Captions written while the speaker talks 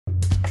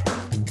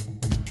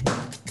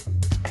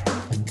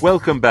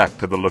Welcome back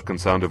to The Look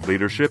and Sound of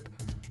Leadership,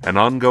 an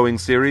ongoing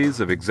series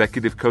of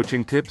executive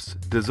coaching tips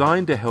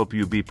designed to help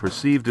you be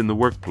perceived in the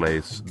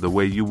workplace the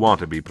way you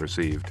want to be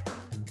perceived.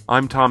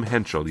 I'm Tom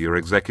Henschel, your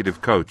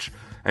executive coach,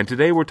 and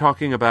today we're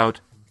talking about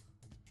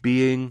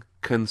being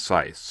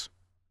concise.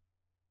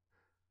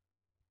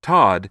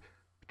 Todd,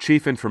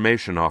 Chief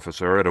Information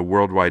Officer at a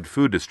worldwide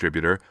food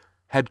distributor,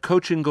 had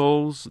coaching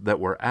goals that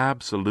were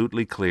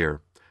absolutely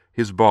clear.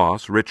 His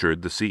boss,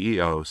 Richard, the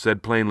CEO,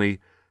 said plainly,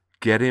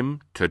 "Get him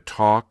to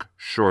talk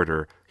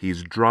shorter.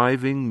 He's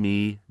driving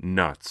me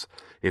nuts.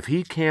 If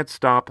he can't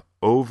stop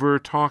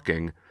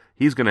over-talking,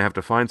 he's going to have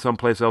to find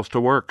someplace else to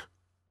work."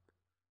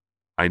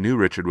 I knew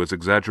Richard was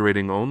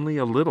exaggerating only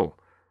a little.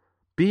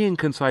 Being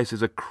concise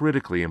is a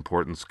critically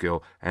important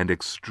skill and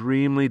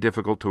extremely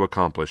difficult to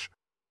accomplish.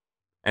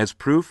 As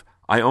proof,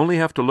 I only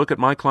have to look at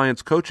my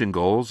clients' coaching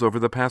goals over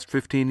the past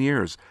 15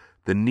 years.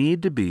 The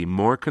need to be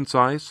more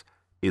concise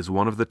is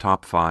one of the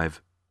top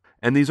 5.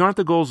 And these aren't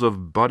the goals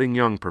of budding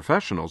young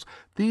professionals.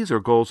 These are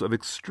goals of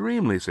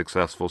extremely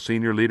successful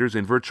senior leaders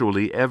in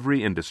virtually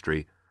every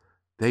industry.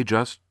 They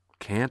just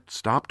can't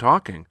stop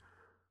talking.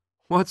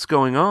 What's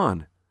going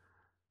on?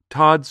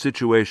 Todd's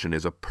situation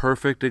is a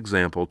perfect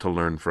example to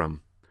learn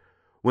from.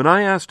 When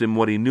I asked him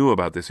what he knew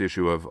about this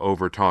issue of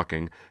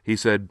over-talking, he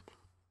said,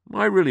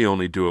 "I really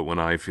only do it when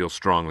I feel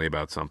strongly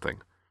about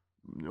something,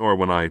 or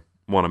when I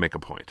want to make a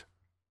point,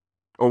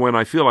 or when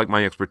I feel like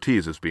my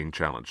expertise is being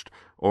challenged,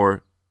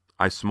 or..."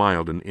 I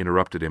smiled and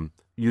interrupted him.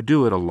 "You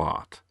do it a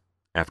lot."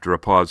 After a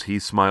pause, he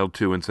smiled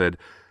too and said,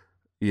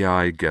 "Yeah,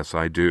 I guess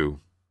I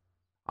do."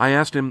 I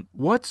asked him,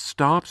 "What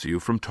stops you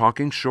from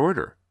talking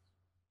shorter?"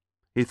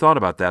 He thought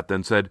about that,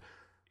 then said,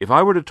 "If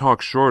I were to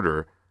talk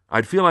shorter,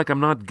 I'd feel like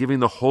I'm not giving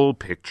the whole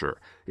picture.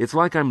 It's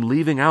like I'm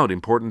leaving out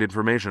important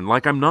information,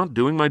 like I'm not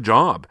doing my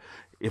job.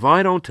 If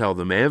I don't tell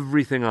them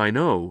everything I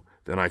know,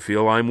 then I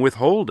feel I'm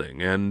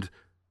withholding, and..."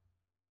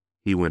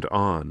 He went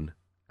on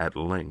at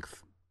length.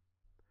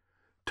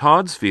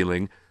 Todd's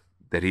feeling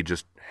that he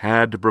just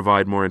had to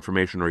provide more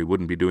information or he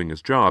wouldn't be doing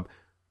his job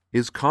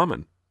is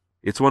common.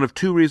 It's one of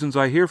 2 reasons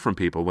I hear from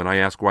people when I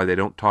ask why they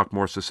don't talk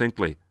more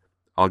succinctly.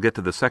 I'll get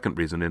to the second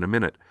reason in a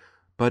minute.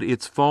 But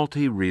it's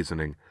faulty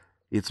reasoning.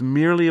 It's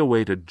merely a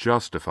way to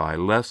justify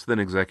less than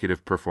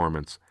executive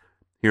performance.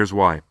 Here's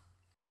why.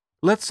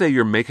 Let's say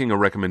you're making a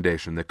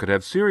recommendation that could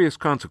have serious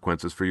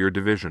consequences for your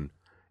division.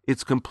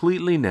 It's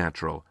completely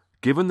natural,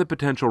 given the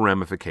potential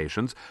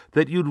ramifications,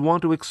 that you'd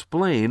want to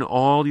explain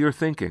all you're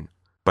thinking.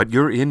 But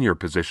you're in your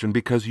position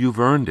because you've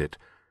earned it.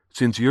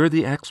 Since you're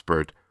the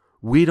expert,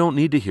 we don't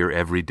need to hear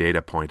every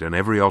data point and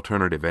every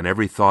alternative and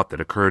every thought that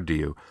occurred to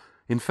you.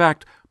 In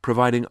fact,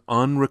 providing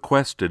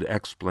unrequested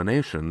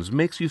explanations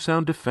makes you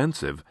sound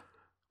defensive.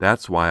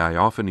 That's why I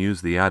often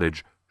use the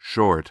adage,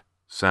 "Short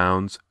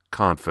sounds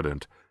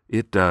confident."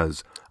 It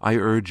does. I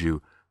urge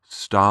you,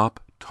 stop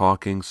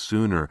talking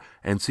sooner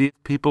and see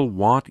if people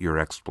want your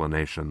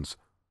explanations.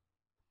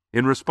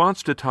 In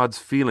response to Todd's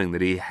feeling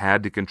that he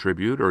had to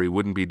contribute or he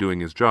wouldn't be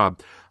doing his job,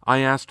 I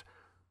asked,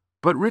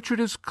 "But Richard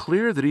is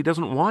clear that he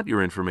doesn't want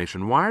your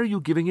information. Why are you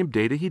giving him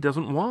data he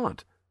doesn't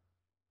want?"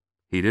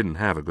 He didn't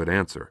have a good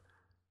answer.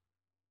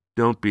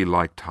 Don't be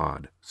like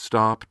Todd.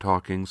 Stop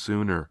talking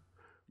sooner.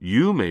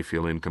 You may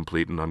feel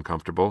incomplete and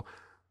uncomfortable,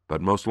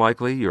 but most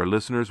likely your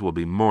listeners will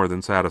be more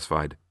than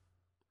satisfied.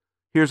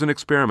 Here's an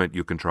experiment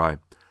you can try.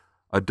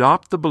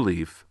 Adopt the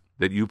belief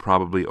that you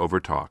probably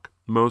overtalk.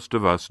 Most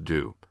of us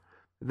do.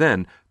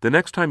 Then, the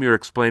next time you're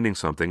explaining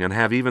something and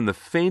have even the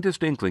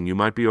faintest inkling you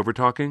might be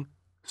overtalking,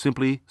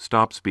 simply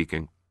stop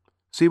speaking.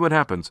 See what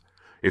happens.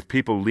 If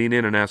people lean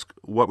in and ask,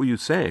 "What were you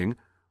saying?"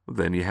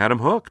 then you had them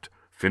hooked.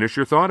 Finish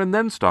your thought and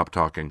then stop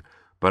talking.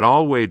 But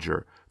I'll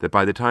wager that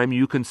by the time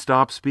you can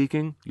stop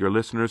speaking, your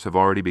listeners have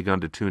already begun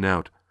to tune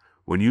out.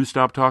 When you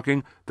stop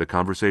talking, the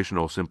conversation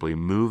will simply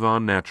move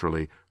on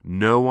naturally.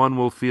 No one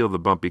will feel the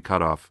bumpy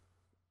cutoff.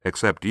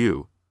 Except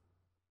you.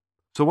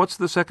 So what's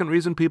the second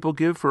reason people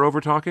give for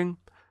overtalking?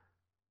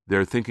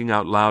 They're thinking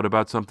out loud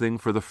about something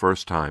for the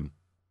first time.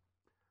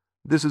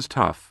 This is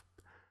tough.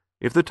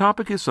 If the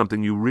topic is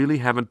something you really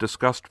haven't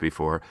discussed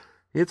before,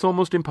 it's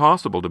almost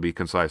impossible to be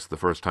concise the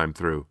first time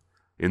through.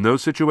 In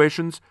those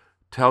situations,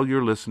 tell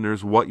your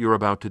listeners what you're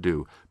about to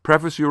do.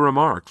 Preface your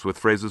remarks with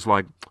phrases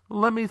like,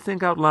 "Let me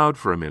think out loud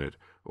for a minute,"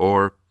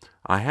 or,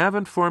 "I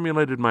haven't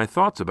formulated my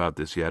thoughts about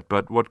this yet,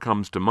 but what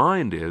comes to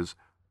mind is..."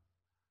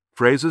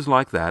 Phrases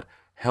like that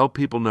help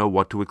people know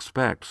what to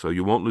expect, so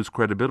you won't lose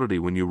credibility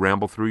when you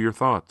ramble through your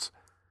thoughts.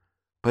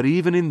 But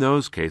even in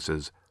those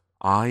cases,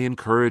 I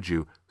encourage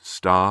you,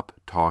 stop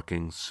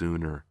talking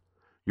sooner.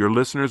 Your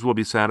listeners will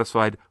be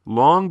satisfied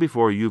long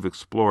before you've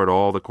explored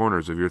all the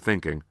corners of your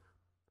thinking.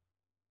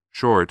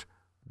 Short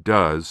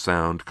does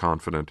sound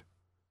confident.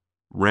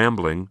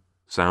 Rambling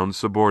sounds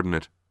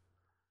subordinate.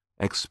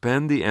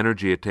 Expend the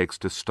energy it takes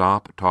to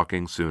stop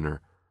talking sooner.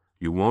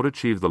 You won't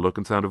achieve the look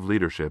and sound of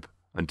leadership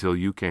until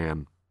you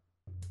can.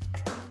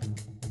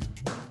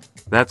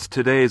 That's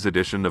today's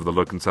edition of the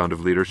Look and Sound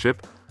of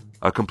Leadership.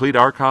 A complete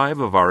archive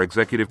of our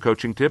executive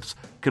coaching tips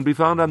can be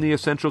found on the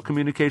Essential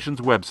Communications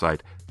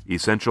website,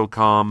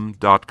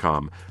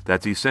 EssentialCom.com.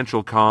 That's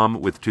EssentialCom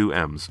with 2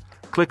 M's.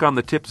 Click on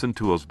the Tips and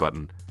Tools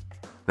button.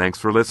 Thanks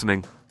for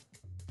listening.